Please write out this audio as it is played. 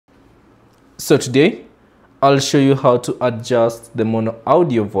So today, I'll show you how to adjust the mono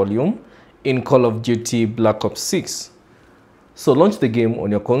audio volume in Call of Duty Black Ops 6. So launch the game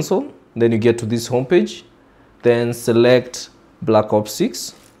on your console, then you get to this homepage, then select Black Ops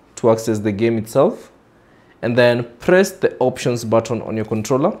 6 to access the game itself, and then press the options button on your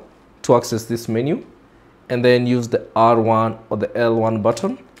controller to access this menu, and then use the R1 or the L1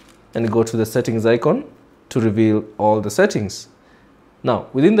 button and go to the settings icon to reveal all the settings. Now,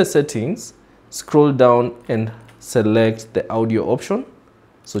 within the settings, scroll down and select the audio option.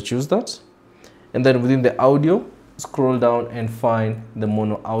 So choose that. And then within the audio, scroll down and find the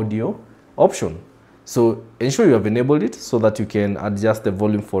mono audio option. So ensure you have enabled it so that you can adjust the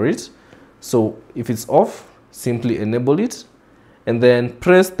volume for it. So if it's off, simply enable it and then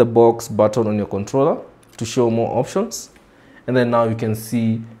press the box button on your controller to show more options. And then now you can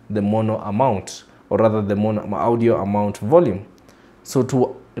see the mono amount, or rather the mono audio amount volume. So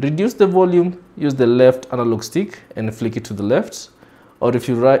to reduce the volume, use the left analog stick and flick it to the left. Or if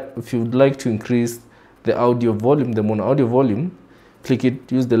you'd like to increase the audio volume, the mono audio volume, flick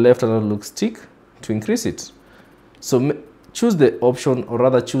it, use the left analog stick to increase it. So choose the option, or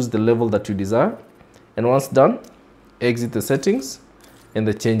rather choose the level that you desire. And once done, exit the settings and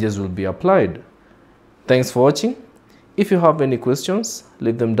the changes will be applied. Thanks for watching. If you have any questions,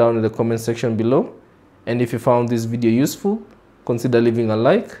 leave them down in the comment section below. And if you found this video useful, consider leaving a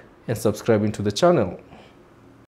like and subscribing to the channel.